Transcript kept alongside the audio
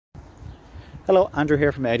Hello, Andrew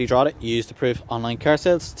here from Audi used approved online car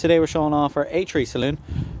sales. Today we're showing off our A3 Saloon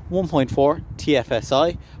 1.4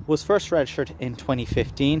 TFSI. Was first registered in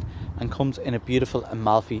 2015 and comes in a beautiful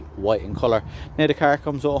Amalfi white in colour. Now the car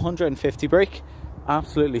comes with 150 brake,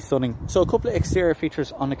 absolutely stunning. So a couple of exterior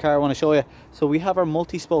features on the car I want to show you. So we have our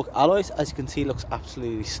multi-spoke alloys, as you can see, looks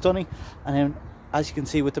absolutely stunning. And then as you can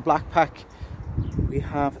see with the black pack, we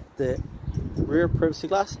have the rear privacy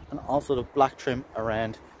glass and also the black trim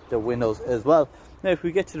around the windows as well. Now if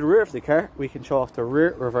we get to the rear of the car, we can show off the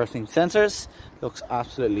rear reversing sensors. Looks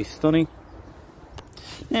absolutely stunning.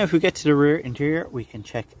 Now if we get to the rear interior, we can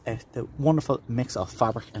check out the wonderful mix of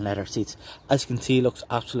fabric and leather seats. As you can see, looks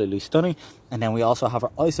absolutely stunning. And then we also have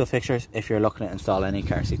our ISO fixtures if you're looking to install any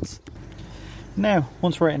car seats. Now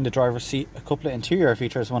once we're in the driver's seat, a couple of interior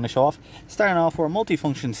features I want to show off. Starting off with a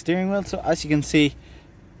multi-function steering wheel. So as you can see,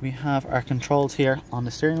 we have our controls here on the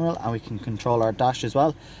steering wheel, and we can control our dash as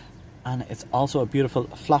well. And it's also a beautiful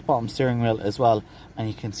flat bottom steering wheel as well, and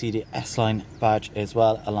you can see the S-Line badge as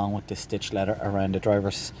well, along with the stitched leather around the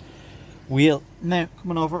driver's wheel. Now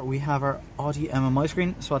coming over, we have our Audi MMI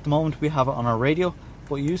screen. So at the moment we have it on our radio,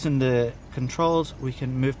 but using the controls we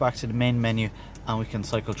can move back to the main menu and we can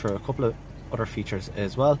cycle through a couple of other features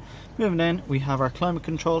as well. Moving in, we have our climate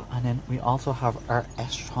control, and then we also have our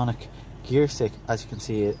S-Tronic gear stick, as you can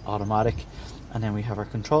see, it automatic. And then we have our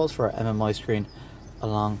controls for our MMI screen,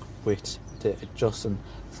 along with the adjusting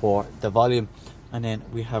for the volume. And then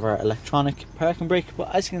we have our electronic parking brake,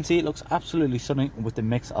 but as you can see, it looks absolutely stunning with the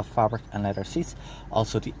mix of fabric and leather seats,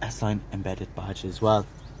 also the S-Line embedded badge as well.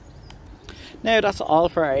 Now that's all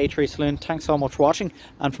for our A3 Saloon. Thanks so much for watching,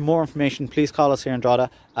 and for more information please call us here in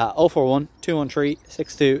Drogheda at 041 213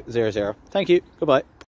 6200. Thank you, goodbye.